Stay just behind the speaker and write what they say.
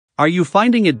Are you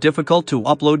finding it difficult to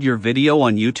upload your video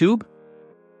on YouTube?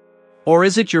 Or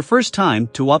is it your first time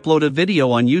to upload a video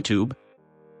on YouTube?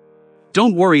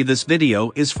 Don't worry, this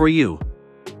video is for you.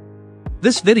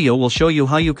 This video will show you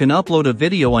how you can upload a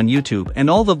video on YouTube and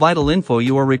all the vital info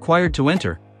you are required to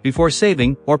enter before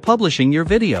saving or publishing your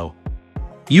video.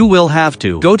 You will have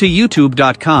to go to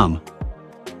youtube.com.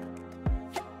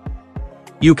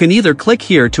 You can either click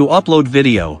here to upload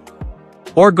video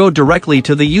or go directly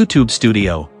to the YouTube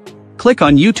Studio. Click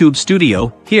on YouTube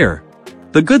Studio here.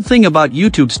 The good thing about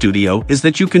YouTube Studio is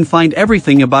that you can find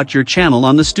everything about your channel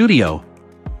on the studio.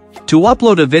 To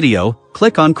upload a video,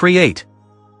 click on Create.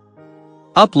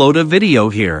 Upload a video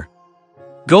here.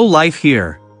 Go live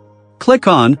here. Click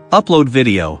on Upload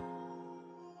Video.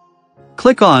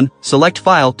 Click on Select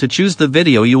File to choose the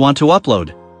video you want to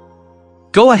upload.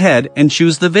 Go ahead and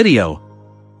choose the video.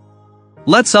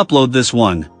 Let's upload this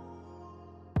one.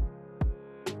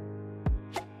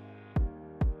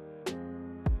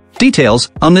 Details.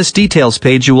 On this details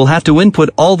page you will have to input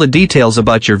all the details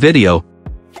about your video.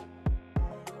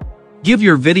 Give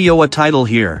your video a title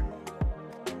here.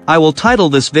 I will title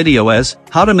this video as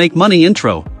How to Make Money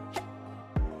Intro.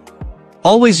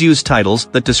 Always use titles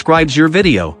that describes your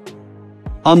video.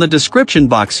 On the description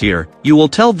box here, you will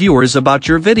tell viewers about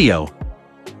your video.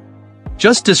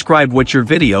 Just describe what your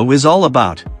video is all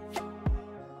about.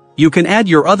 You can add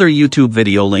your other YouTube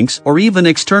video links or even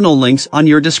external links on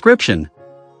your description.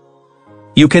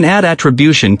 You can add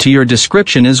attribution to your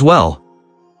description as well.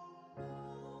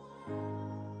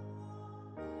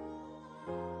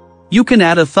 You can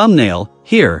add a thumbnail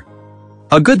here.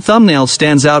 A good thumbnail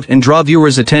stands out and draw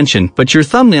viewers' attention, but your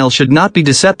thumbnail should not be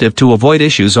deceptive to avoid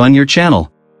issues on your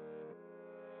channel.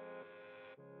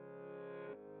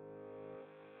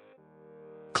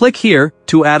 Click here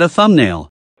to add a thumbnail.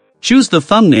 Choose the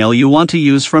thumbnail you want to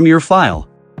use from your file.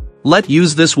 Let's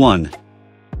use this one.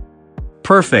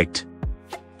 Perfect.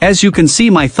 As you can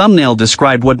see, my thumbnail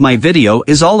described what my video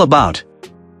is all about.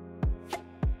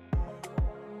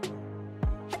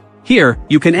 Here,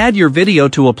 you can add your video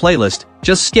to a playlist,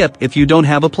 just skip if you don't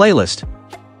have a playlist.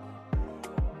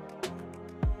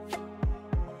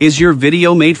 Is your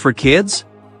video made for kids?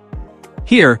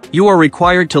 Here, you are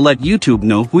required to let YouTube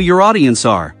know who your audience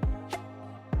are.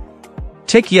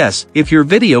 Tick yes if your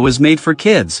video is made for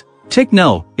kids. Tick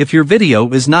no if your video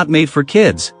is not made for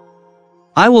kids.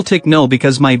 I will tick no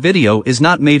because my video is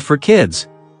not made for kids.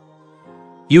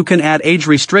 You can add age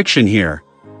restriction here.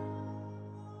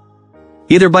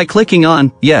 Either by clicking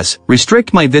on, yes,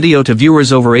 restrict my video to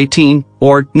viewers over 18,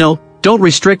 or, no, don't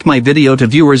restrict my video to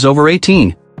viewers over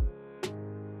 18.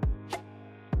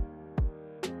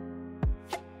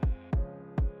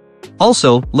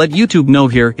 Also, let YouTube know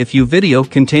here if your video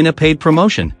contain a paid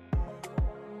promotion.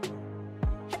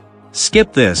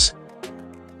 Skip this.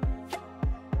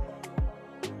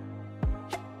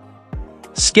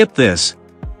 Skip this.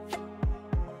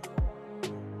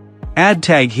 Add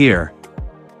tag here.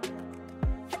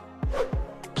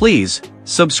 Please,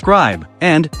 subscribe,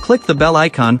 and click the bell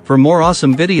icon for more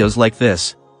awesome videos like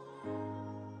this.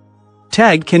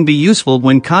 Tag can be useful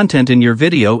when content in your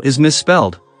video is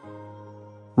misspelled.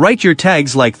 Write your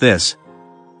tags like this.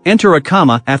 Enter a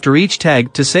comma after each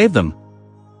tag to save them.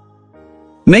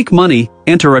 Make money,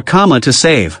 enter a comma to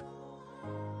save.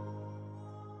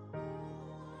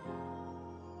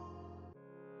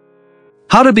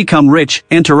 How to become rich,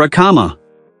 enter a comma.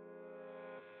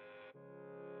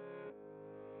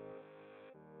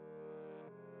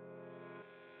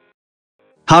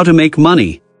 How to make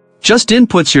money. Just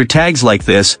inputs your tags like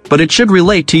this, but it should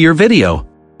relate to your video.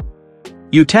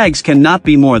 Your tags cannot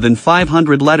be more than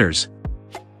 500 letters.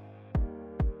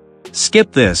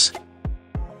 Skip this.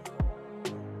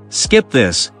 Skip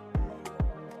this.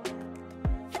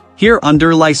 Here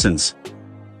under license.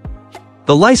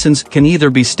 The license can either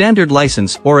be standard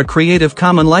license or a Creative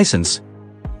Commons license.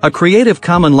 A Creative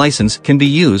Commons license can be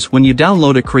used when you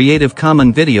download a Creative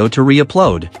Commons video to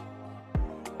re-upload.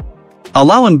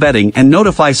 Allow embedding and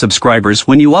notify subscribers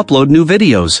when you upload new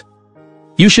videos.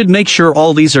 You should make sure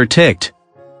all these are ticked.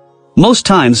 Most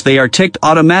times they are ticked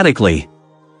automatically.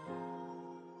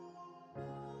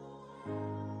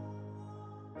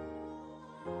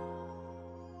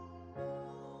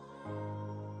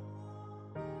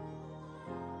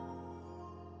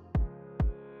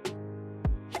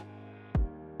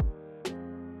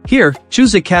 Here,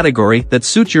 choose a category that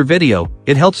suits your video.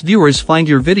 It helps viewers find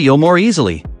your video more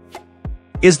easily.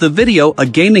 Is the video a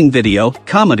gaming video,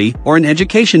 comedy, or an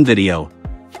education video?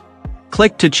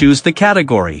 Click to choose the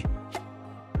category.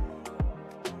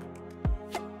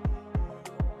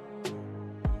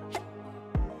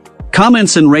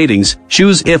 Comments and ratings,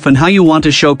 choose if and how you want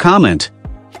to show comment.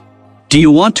 Do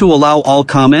you want to allow all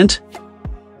comment?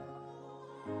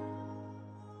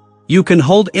 You can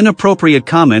hold inappropriate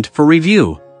comment for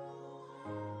review.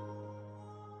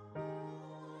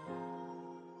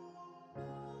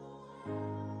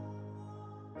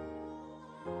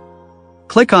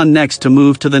 Click on Next to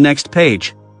move to the next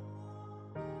page.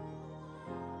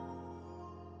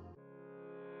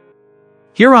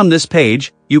 Here on this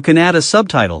page, you can add a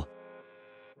subtitle.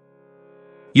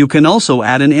 You can also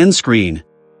add an end screen.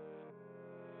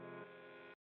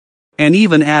 And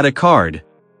even add a card.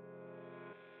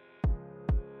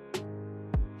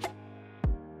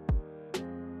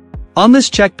 On this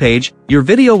check page, your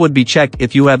video would be checked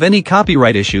if you have any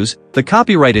copyright issues. The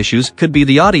copyright issues could be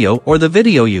the audio or the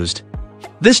video used.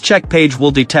 This check page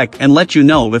will detect and let you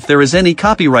know if there is any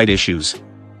copyright issues.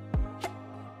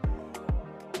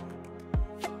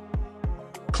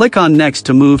 Click on Next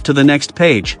to move to the next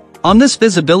page. On this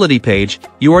visibility page,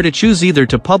 you are to choose either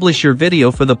to publish your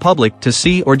video for the public to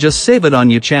see or just save it on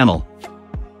your channel.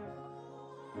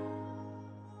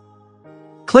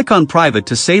 Click on Private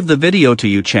to save the video to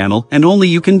your channel and only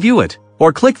you can view it,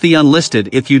 or click the Unlisted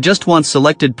if you just want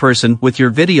selected person with your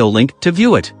video link to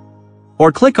view it.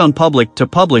 Or click on Public to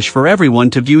publish for everyone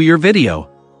to view your video.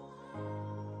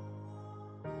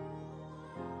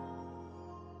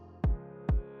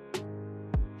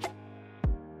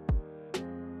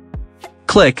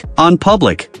 Click on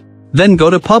Public. Then go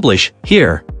to Publish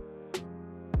here.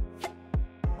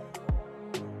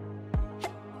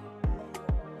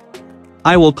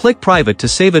 I will click Private to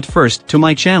save it first to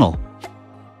my channel.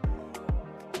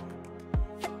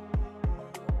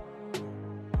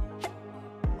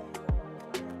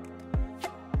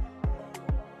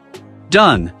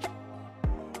 Done.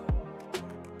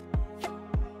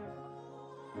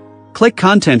 Click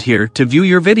Content here to view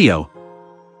your video.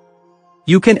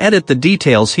 You can edit the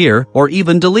details here or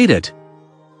even delete it.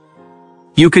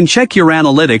 You can check your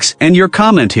analytics and your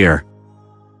comment here.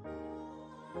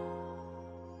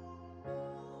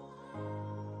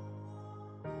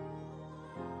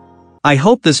 I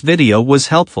hope this video was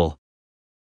helpful.